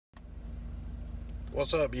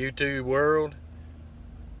What's up, YouTube world?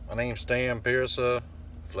 My name's Stan Pearsa,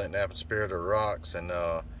 Flint Napping Spirit of Rocks, and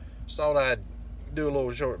just thought I'd do a little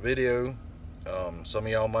short video. Some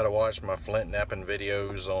of y'all might have watched my Flint Napping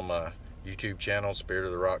videos on my YouTube channel, Spirit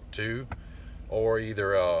of the Rock 2, or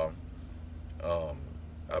either I've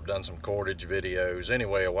done some cordage videos.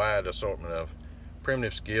 Anyway, a wide assortment of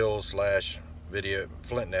primitive skills slash video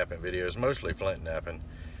flint napping videos, mostly flint napping.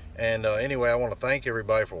 And anyway, I want to thank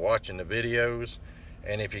everybody for watching the videos.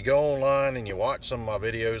 And if you go online and you watch some of my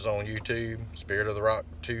videos on YouTube, Spirit of the Rock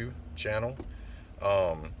 2 channel,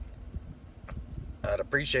 I'd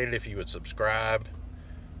appreciate it if you would subscribe.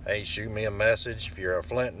 Hey, shoot me a message. If you're a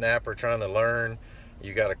flint napper trying to learn,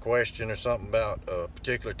 you got a question or something about a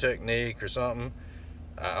particular technique or something,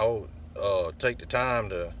 I'll take the time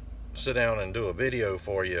to sit down and do a video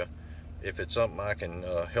for you if it's something I can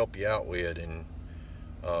help you out with, and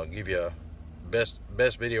give you a best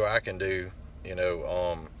video I can do, you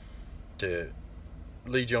know, to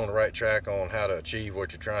lead you on the right track on how to achieve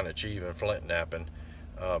what you're trying to achieve in flint napping.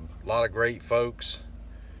 A lot of great folks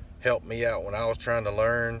helped me out when I was trying to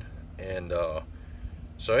learn, and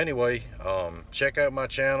so anyway, check out my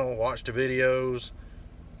channel, watch the videos,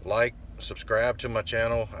 like, subscribe to my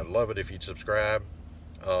channel. I'd love it if you'd subscribe.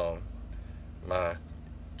 My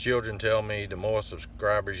children tell me the more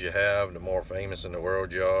subscribers you have, the more famous in the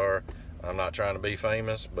world you are. I'm not trying to be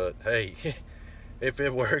famous, but hey, if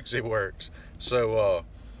it works, it works. So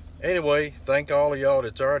anyway, thank all of y'all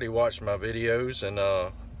that's already watched my videos,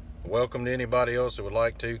 and welcome to anybody else that would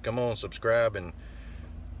like to. Come on, subscribe and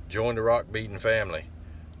join the rock beating family.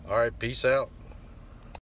 All right, peace out.